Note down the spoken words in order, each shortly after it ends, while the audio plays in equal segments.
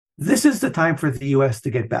This is the time for the U.S.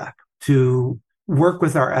 to get back, to work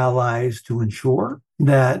with our allies to ensure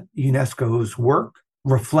that UNESCO's work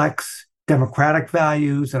reflects democratic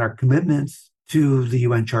values and our commitments to the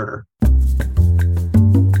UN Charter.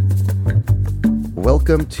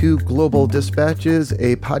 Welcome to Global Dispatches,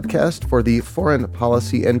 a podcast for the foreign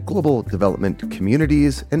policy and global development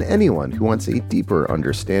communities and anyone who wants a deeper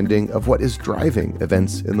understanding of what is driving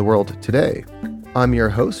events in the world today. I'm your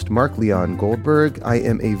host, Mark Leon Goldberg. I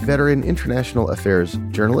am a veteran international affairs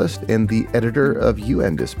journalist and the editor of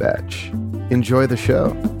UN Dispatch. Enjoy the show.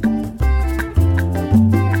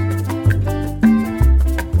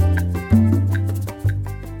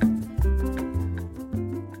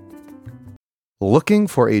 Looking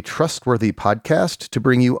for a trustworthy podcast to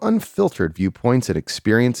bring you unfiltered viewpoints and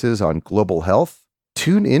experiences on global health?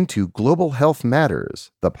 Tune into Global Health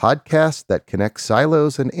Matters, the podcast that connects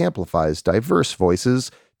silos and amplifies diverse voices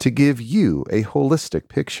to give you a holistic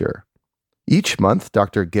picture. Each month,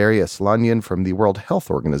 Dr. Gary Aslanyan from the World Health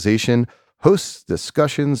Organization hosts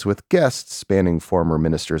discussions with guests spanning former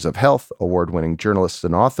ministers of health, award-winning journalists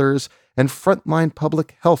and authors, and frontline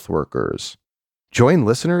public health workers. Join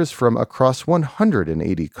listeners from across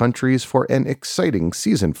 180 countries for an exciting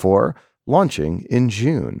Season 4, launching in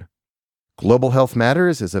June. Global Health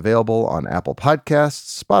Matters is available on Apple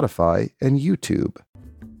Podcasts, Spotify, and YouTube.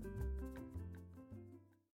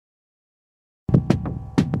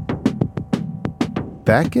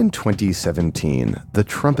 Back in 2017, the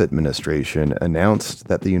Trump administration announced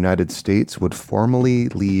that the United States would formally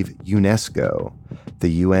leave UNESCO,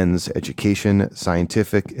 the UN's education,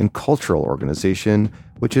 scientific, and cultural organization,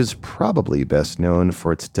 which is probably best known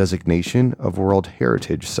for its designation of World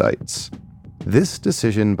Heritage Sites. This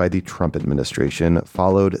decision by the Trump administration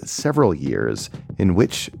followed several years in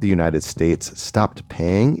which the United States stopped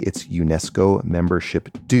paying its UNESCO membership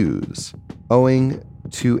dues, owing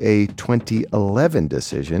to a 2011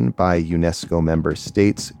 decision by UNESCO member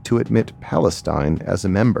states to admit Palestine as a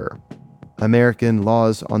member. American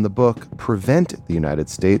laws on the book prevent the United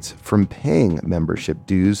States from paying membership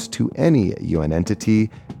dues to any UN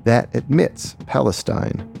entity that admits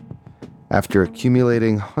Palestine. After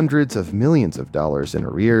accumulating hundreds of millions of dollars in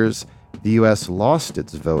arrears, the U.S. lost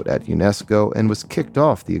its vote at UNESCO and was kicked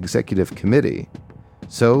off the executive committee.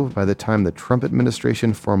 So, by the time the Trump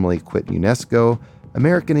administration formally quit UNESCO,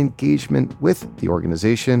 American engagement with the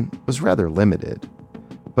organization was rather limited.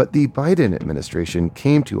 But the Biden administration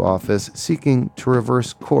came to office seeking to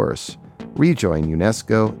reverse course, rejoin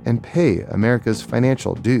UNESCO, and pay America's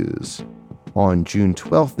financial dues. On June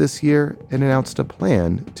 12th this year, it announced a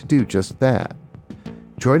plan to do just that.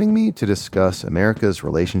 Joining me to discuss America's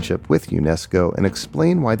relationship with UNESCO and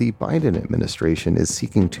explain why the Biden administration is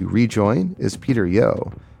seeking to rejoin is Peter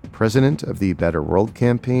Yeo, president of the Better World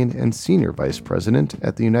Campaign and senior vice president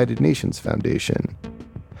at the United Nations Foundation.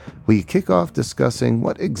 We kick off discussing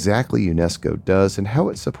what exactly UNESCO does and how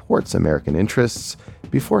it supports American interests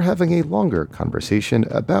before having a longer conversation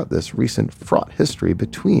about this recent fraught history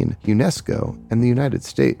between UNESCO and the United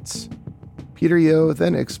States. Peter Yeo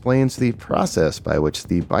then explains the process by which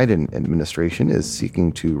the Biden administration is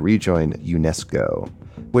seeking to rejoin UNESCO,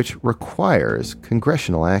 which requires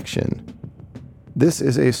congressional action. This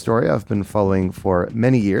is a story I've been following for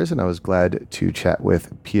many years, and I was glad to chat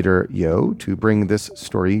with Peter Yeo to bring this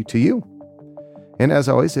story to you. And as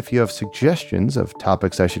always, if you have suggestions of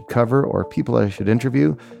topics I should cover or people I should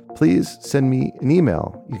interview, please send me an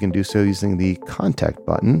email. You can do so using the contact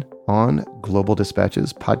button on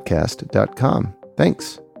globaldispatchespodcast.com.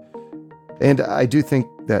 Thanks. And I do think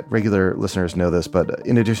that regular listeners know this, but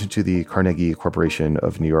in addition to the Carnegie Corporation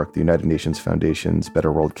of New York, the United Nations Foundation's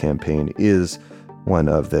Better World Campaign is one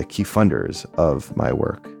of the key funders of my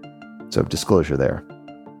work. So disclosure there.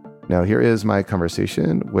 Now here is my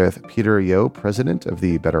conversation with Peter Yeo, president of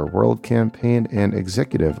the Better World Campaign and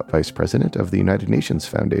executive vice president of the United Nations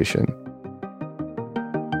Foundation.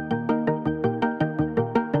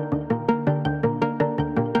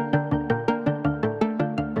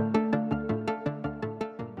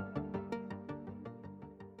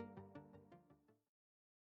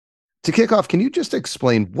 To kick off, can you just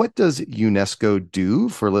explain what does UNESCO do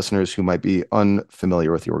for listeners who might be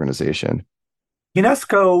unfamiliar with the organization?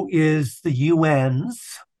 UNESCO is the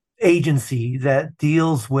UN's agency that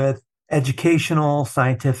deals with educational,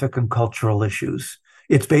 scientific, and cultural issues.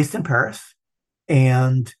 It's based in Paris,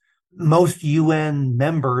 and most UN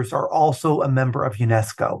members are also a member of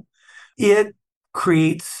UNESCO. It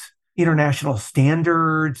creates international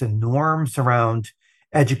standards and norms around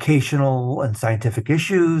educational and scientific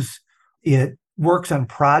issues. It works on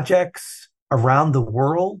projects around the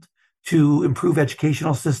world to improve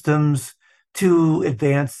educational systems, to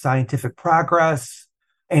advance scientific progress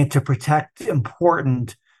and to protect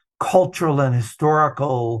important cultural and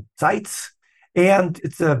historical sites. And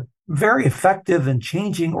it's a very effective and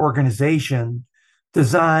changing organization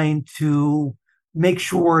designed to make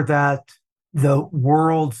sure that the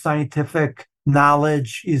world scientific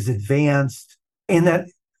knowledge is advanced and that,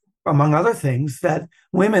 among other things, that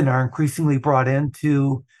women are increasingly brought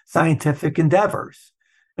into scientific endeavors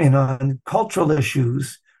and on cultural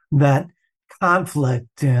issues, that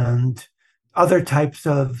conflict and other types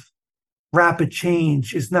of rapid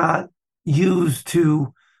change is not used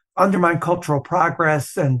to undermine cultural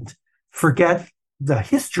progress and forget the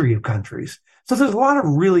history of countries. So there's a lot of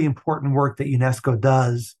really important work that UNESCO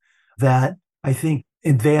does that I think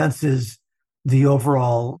advances the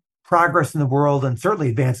overall progress in the world and certainly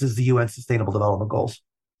advances the UN Sustainable Development Goals.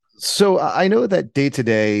 So I know that day to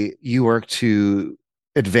day you work to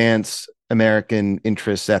advance American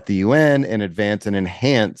interests at the UN and advance and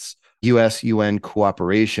enhance US UN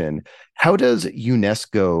cooperation. How does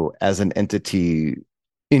UNESCO as an entity,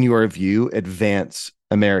 in your view, advance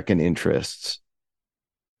American interests?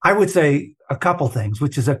 I would say a couple things,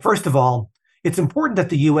 which is that, first of all, it's important that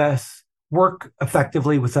the US work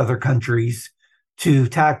effectively with other countries to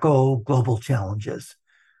tackle global challenges.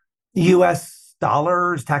 US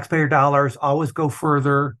dollars, taxpayer dollars, always go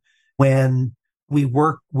further when we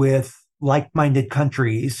work with like minded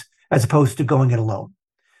countries as opposed to going it alone.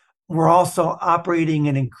 We're also operating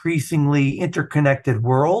in an increasingly interconnected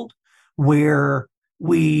world where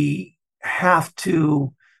we have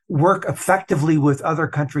to work effectively with other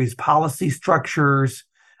countries' policy structures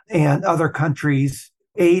and other countries'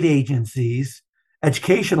 aid agencies,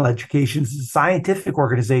 educational educations, scientific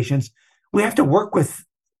organizations. We have to work with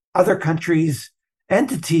other countries'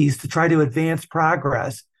 entities to try to advance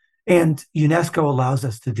progress. And UNESCO allows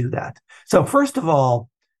us to do that. So, first of all,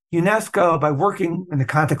 UNESCO, by working in the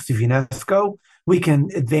context of UNESCO, we can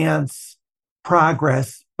advance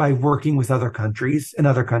progress by working with other countries and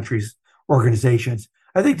other countries' organizations.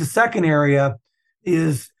 I think the second area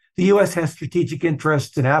is the US has strategic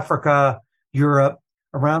interests in Africa, Europe,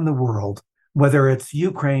 around the world, whether it's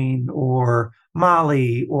Ukraine or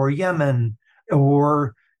Mali or Yemen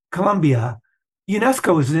or Colombia.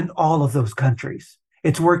 UNESCO is in all of those countries.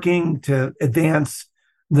 It's working to advance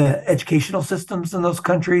the educational systems in those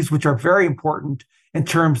countries, which are very important in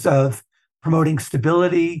terms of promoting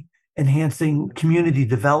stability, enhancing community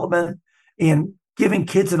development, and giving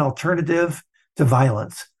kids an alternative to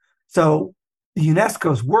violence. So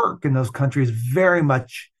UNESCO's work in those countries very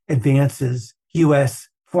much advances U.S.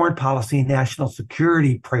 foreign policy and national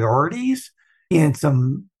security priorities in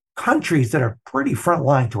some countries that are pretty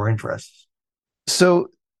frontline to our interests. So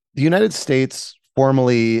the United States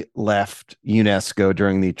formally left UNESCO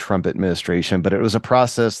during the Trump administration, but it was a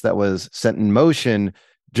process that was set in motion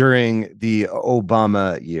during the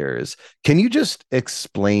Obama years. Can you just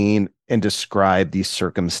explain and describe the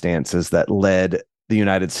circumstances that led the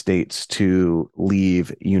United States to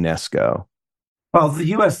leave UNESCO? Well, the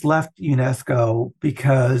U.S. left UNESCO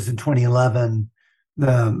because in 2011,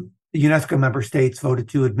 the UNESCO member states voted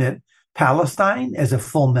to admit Palestine as a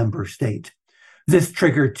full member state. This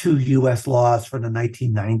triggered two U.S. laws from the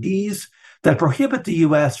 1990s that prohibit the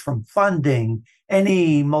U.S. from funding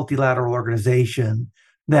any multilateral organization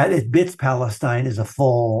that admits Palestine as a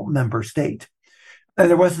full member state. And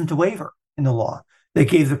there wasn't a waiver in the law. They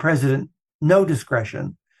gave the president no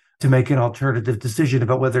discretion to make an alternative decision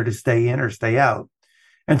about whether to stay in or stay out.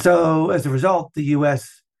 And so as a result, the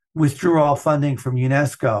U.S. withdrew all funding from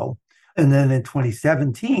UNESCO. And then in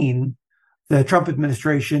 2017, the Trump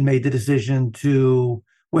administration made the decision to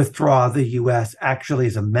withdraw the U.S. actually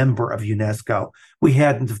as a member of UNESCO. We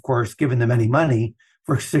hadn't, of course, given them any money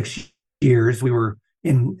for 6 years. We were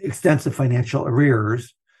in extensive financial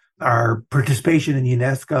arrears. Our participation in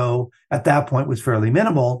UNESCO at that point was fairly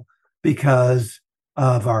minimal because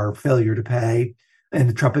of our failure to pay. And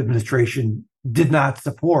the Trump administration did not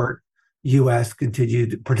support U.S.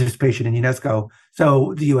 continued participation in UNESCO.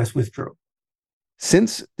 So the U.S. withdrew.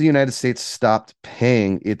 Since the United States stopped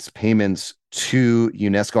paying its payments to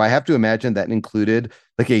UNESCO, I have to imagine that included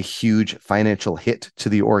like a huge financial hit to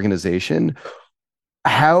the organization.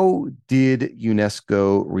 How did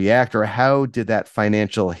UNESCO react, or how did that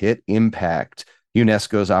financial hit impact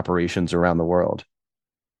UNESCO's operations around the world?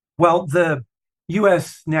 Well, the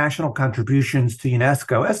U.S. national contributions to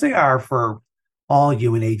UNESCO, as they are for all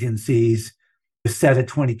UN agencies, is set at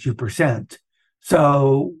 22%.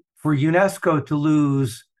 So for UNESCO to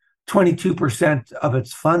lose 22% of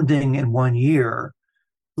its funding in 1 year,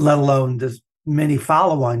 let alone the many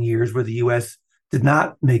follow-on years where the U.S. did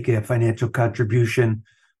not make a financial contribution,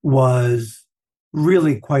 was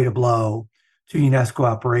really quite a blow to UNESCO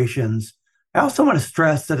operations. I also want to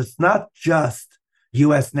stress that it's not just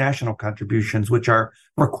US national contributions, which are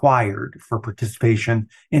required for participation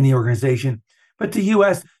in the organization, but the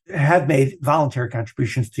US had made voluntary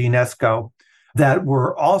contributions to UNESCO that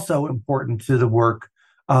were also important to the work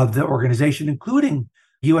of the organization, including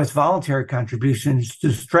US voluntary contributions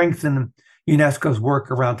to strengthen UNESCO's work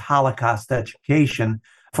around Holocaust education,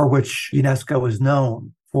 for which UNESCO is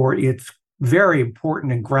known for its very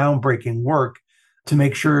important and groundbreaking work to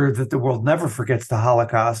make sure that the world never forgets the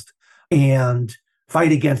Holocaust and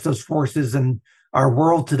fight against those forces in our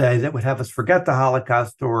world today that would have us forget the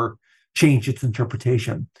Holocaust or change its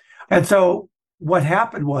interpretation. And so what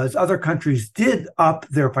happened was other countries did up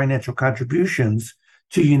their financial contributions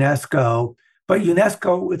to UNESCO, but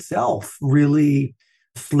UNESCO itself really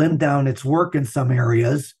slimmed down its work in some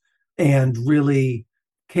areas and really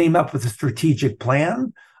came up with a strategic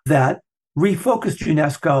plan that refocused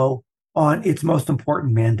UNESCO on its most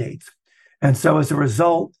important mandates. And so as a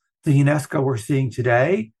result, the UNESCO we're seeing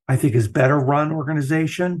today, I think, is a better run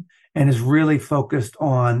organization and is really focused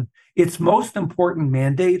on its most important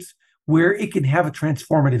mandates where it can have a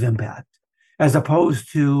transformative impact, as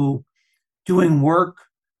opposed to doing work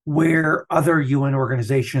where other UN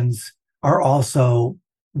organizations are also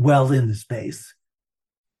well in the space.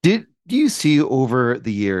 Did you see over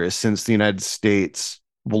the years since the United States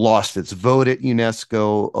lost its vote at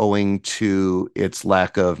UNESCO owing to its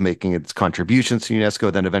lack of making its contributions to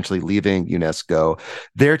UNESCO, then eventually leaving UNESCO,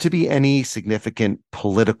 there to be any significant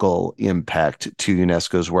political impact to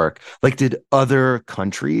UNESCO's work? Like, did other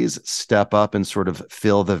countries step up and sort of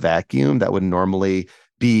fill the vacuum that would normally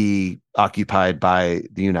be occupied by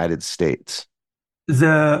the United States?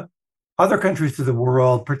 The other countries of the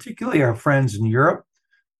world, particularly our friends in Europe,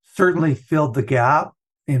 certainly filled the gap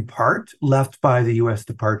in part left by the US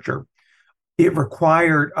departure. It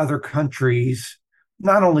required other countries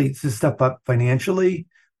not only to step up financially,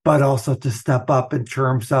 but also to step up in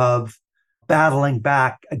terms of battling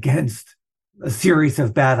back against a series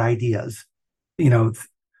of bad ideas. You know,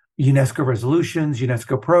 UNESCO resolutions,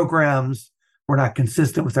 UNESCO programs were not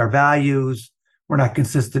consistent with our values, we're not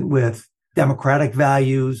consistent with democratic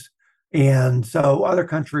values. And so other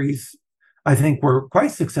countries, I think, were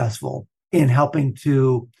quite successful in helping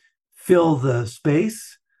to fill the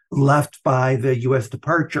space left by the US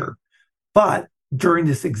departure. But during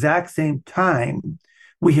this exact same time,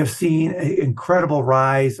 we have seen an incredible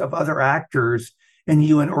rise of other actors in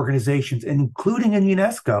UN organizations, including in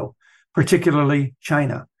UNESCO, particularly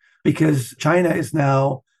China, because China is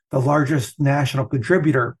now the largest national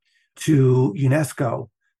contributor to UNESCO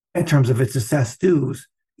in terms of its assessed dues.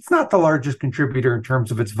 It's not the largest contributor in terms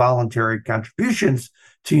of its voluntary contributions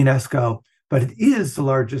to UNESCO, but it is the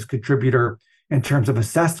largest contributor in terms of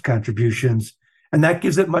assessed contributions. And that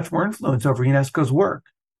gives it much more influence over UNESCO's work.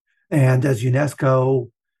 And as UNESCO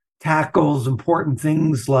tackles important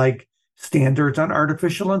things like standards on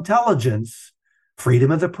artificial intelligence,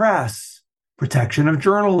 freedom of the press, protection of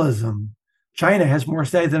journalism, China has more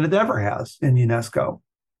say than it ever has in UNESCO.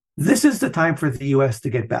 This is the time for the US to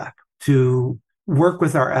get back, to work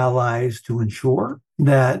with our allies to ensure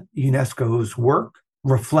that UNESCO's work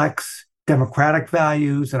reflects democratic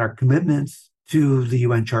values and our commitments to the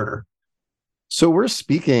UN Charter. So we're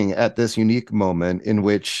speaking at this unique moment in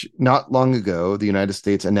which not long ago, the United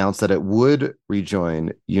States announced that it would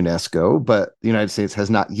rejoin UNESCO, but the United States has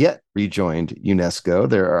not yet rejoined UNESCO.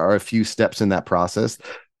 There are a few steps in that process.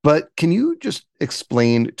 But can you just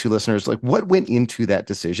explain to listeners, like, what went into that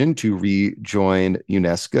decision to rejoin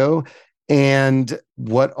UNESCO? And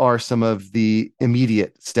what are some of the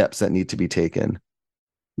immediate steps that need to be taken?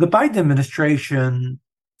 The Biden administration,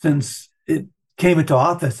 since it came into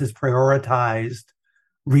office, has prioritized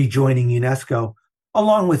rejoining UNESCO,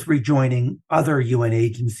 along with rejoining other UN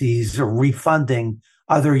agencies or refunding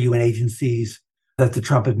other UN agencies that the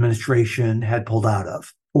Trump administration had pulled out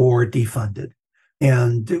of or defunded.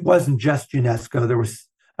 And it wasn't just UNESCO. There was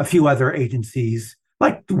a few other agencies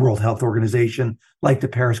like the World Health Organization, like the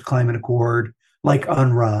Paris Climate Accord, like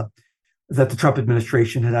UNRWA, that the Trump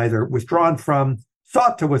administration had either withdrawn from,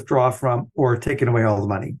 sought to withdraw from, or taken away all the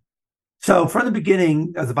money. So from the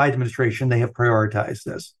beginning of the Biden administration, they have prioritized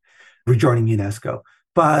this, rejoining UNESCO.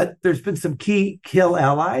 But there's been some key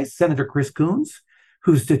allies. Senator Chris Coons,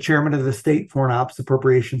 who's the chairman of the State Foreign Ops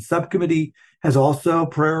Appropriations Subcommittee, has also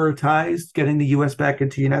prioritized getting the U.S. back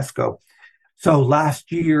into UNESCO. So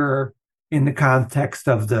last year, in the context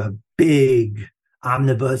of the big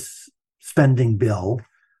omnibus spending bill,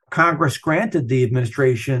 Congress granted the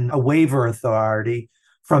administration a waiver authority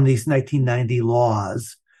from these 1990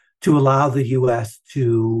 laws to allow the U.S.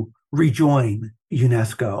 to rejoin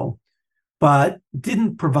UNESCO, but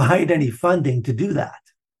didn't provide any funding to do that.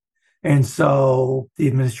 And so the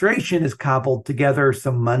administration has cobbled together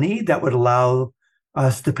some money that would allow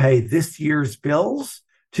us to pay this year's bills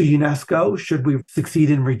to UNESCO should we succeed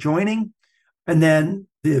in rejoining. And then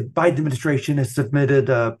the Biden administration has submitted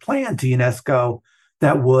a plan to UNESCO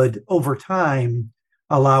that would, over time,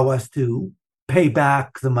 allow us to pay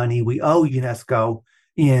back the money we owe UNESCO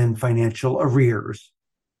in financial arrears.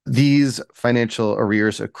 These financial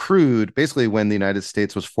arrears accrued basically when the United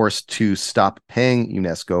States was forced to stop paying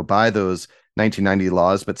UNESCO by those 1990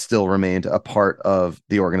 laws, but still remained a part of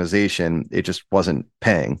the organization. It just wasn't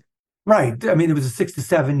paying. Right. I mean, it was a 6 to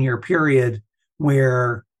 7 year period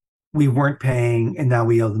where we weren't paying and now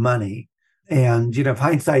we owe the money. And, if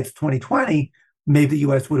hindsight's 2020, maybe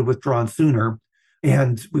the US would have withdrawn sooner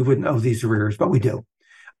and we wouldn't owe these arrears, but we do.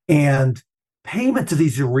 And payment to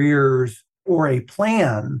these arrears or a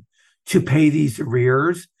plan to pay these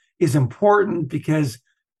arrears is important because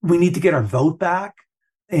we need to get our vote back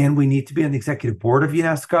and we need to be on the executive board of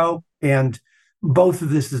UNESCO. And both of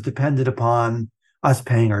this is dependent upon us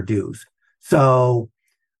paying our dues. So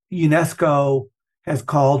UNESCO has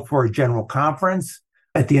called for a general conference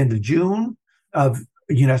at the end of June of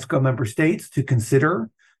UNESCO member states to consider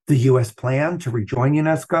the US plan to rejoin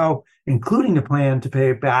UNESCO, including the plan to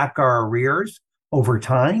pay back our arrears over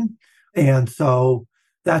time. And so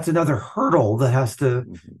that's another hurdle that has to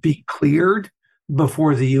be cleared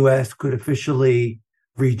before the US could officially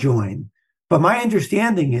rejoin. But my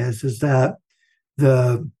understanding is that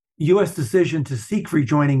the US decision to seek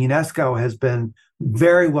rejoining UNESCO has been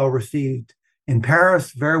very well received in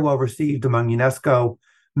Paris, very well received among UNESCO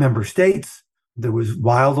member states. There was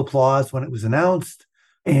wild applause when it was announced.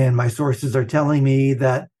 And my sources are telling me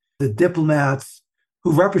that the diplomats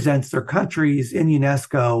who represents their countries in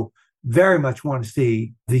UNESCO very much want to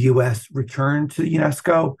see the US return to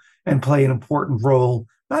UNESCO and play an important role,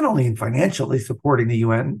 not only in financially supporting the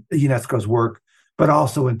UNESCO's work, but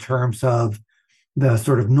also in terms of the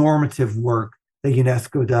sort of normative work that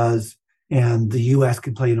UNESCO does. And the US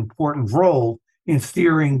can play an important role in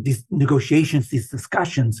steering these negotiations, these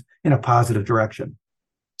discussions in a positive direction.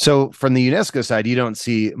 So from the UNESCO side, you don't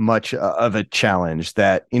see much of a challenge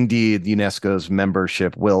that indeed UNESCO's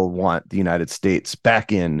membership will want the United States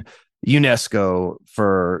back in UNESCO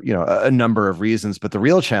for, a number of reasons. But the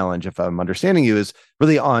real challenge, if I'm understanding you, is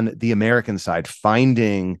really on the American side,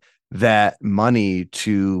 finding that money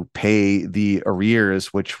to pay the arrears,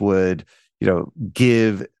 which would,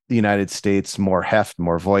 give the United States more heft,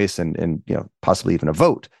 more voice, and possibly even a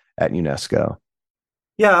vote at UNESCO.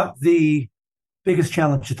 Yeah, the biggest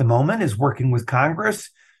challenge at the moment is working with Congress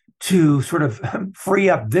to sort of free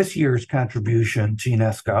up this year's contribution to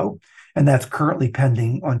UNESCO, and that's currently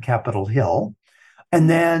pending on Capitol Hill, and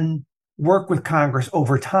then work with Congress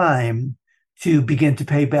over time to begin to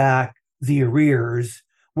pay back the arrears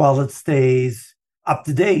while it stays up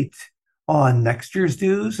to date on next year's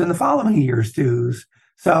dues and the following year's dues.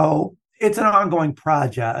 So it's an ongoing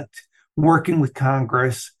project working with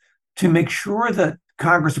Congress to make sure that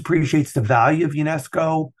Congress appreciates the value of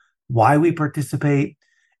UNESCO, why we participate,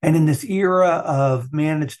 and in this era of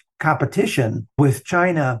managed competition with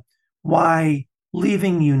China, why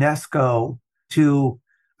leaving UNESCO to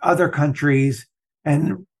other countries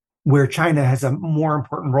and where China has a more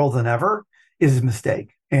important role than ever is a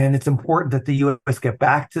mistake. And it's important that the US get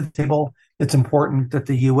back to the table. It's important that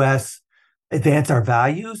the US advance our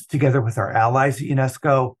values together with our allies at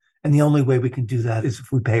UNESCO. And the only way we can do that is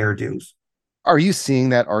if we pay our dues. Are you seeing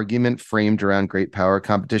that argument framed around great power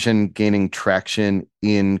competition gaining traction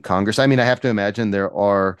in Congress? I mean, I have to imagine there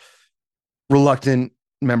are reluctant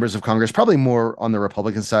members of Congress, probably more on the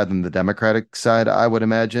Republican side than the Democratic side, I would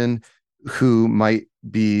imagine, who might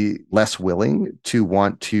be less willing to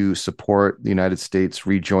want to support the United States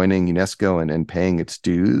rejoining UNESCO and paying its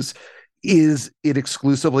dues. Is it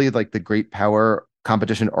exclusively like the great power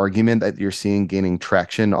competition argument that you're seeing gaining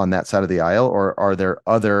traction on that side of the aisle, or are there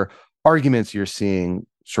other arguments you're seeing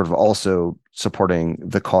sort of also supporting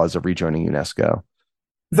the cause of rejoining UNESCO?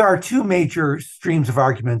 There are two major streams of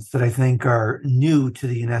arguments that I think are new to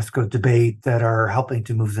the UNESCO debate that are helping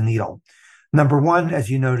to move the needle. Number one, as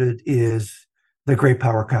you noted, is the great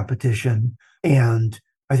power competition. And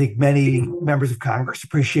I think many members of Congress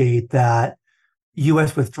appreciate that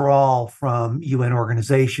US withdrawal from UN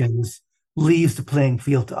organizations leaves the playing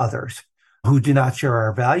field to others who do not share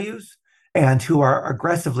our values and who are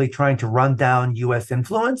aggressively trying to run down US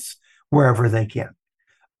influence wherever they can.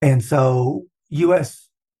 And so US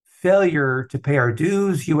failure to pay our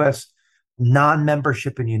dues, US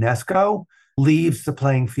non-membership in UNESCO leaves the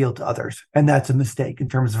playing field to others. And that's a mistake in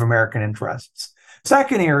terms of American interests.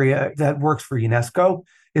 Second area that works for UNESCO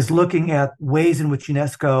is looking at ways in which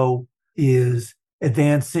UNESCO is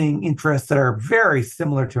advancing interests that are very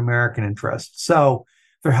similar to American interests. So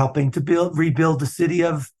they're helping to rebuild the city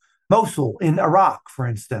of Mosul in Iraq, for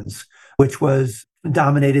instance, which was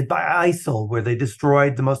dominated by ISIL, where they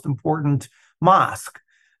destroyed the most important mosque.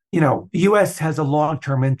 The US has a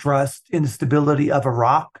long-term interest in the stability of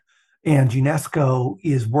Iraq, and UNESCO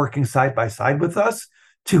is working side by side with us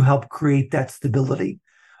to help create that stability.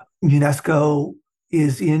 UNESCO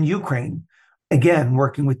is in Ukraine, again,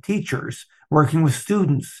 working with teachers, working with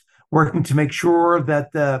students, working to make sure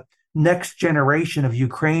that the next generation of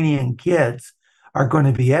Ukrainian kids are going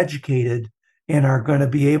to be educated and are going to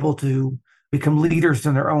be able to become leaders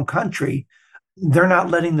in their own country. They're not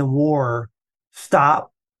letting the war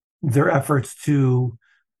stop their efforts to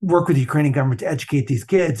work with the Ukrainian government to educate these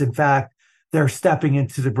kids. In fact, they're stepping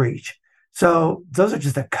into the breach. So those are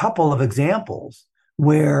just a couple of examples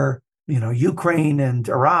where, Ukraine and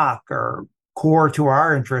Iraq are core to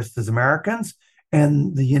our interests as Americans,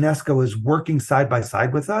 and the UNESCO is working side by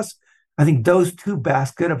side with us. I think those two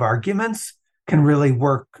basket of arguments can really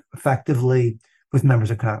work effectively with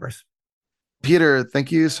members of Congress. Peter,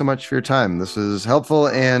 thank you so much for your time. This is helpful,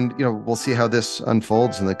 and we'll see how this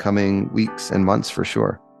unfolds in the coming weeks and months for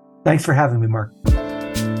sure. Thanks for having me, Mark.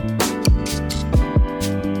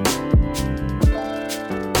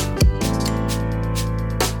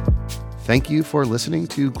 Thank you for listening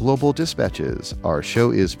to Global Dispatches. Our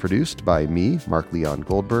show is produced by me, Mark Leon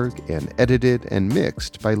Goldberg, and edited and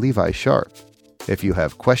mixed by Levi Sharp. If you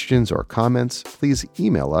have questions or comments, please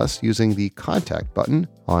email us using the contact button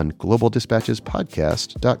on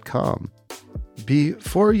globaldispatchespodcast.com.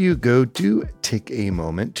 Before you go, do take a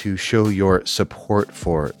moment to show your support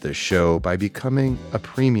for the show by becoming a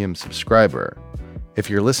premium subscriber. If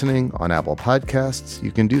you're listening on Apple Podcasts,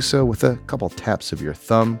 you can do so with a couple taps of your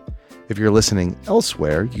thumb. If you're listening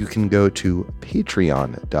elsewhere, you can go to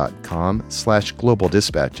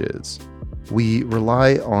patreon.com/globaldispatches. We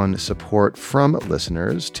rely on support from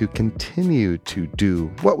listeners to continue to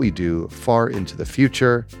do what we do far into the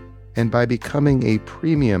future. And by becoming a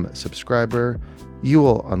premium subscriber, you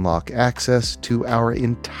will unlock access to our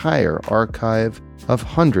entire archive of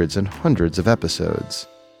hundreds and hundreds of episodes.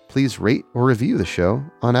 Please rate or review the show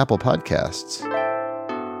on Apple Podcasts.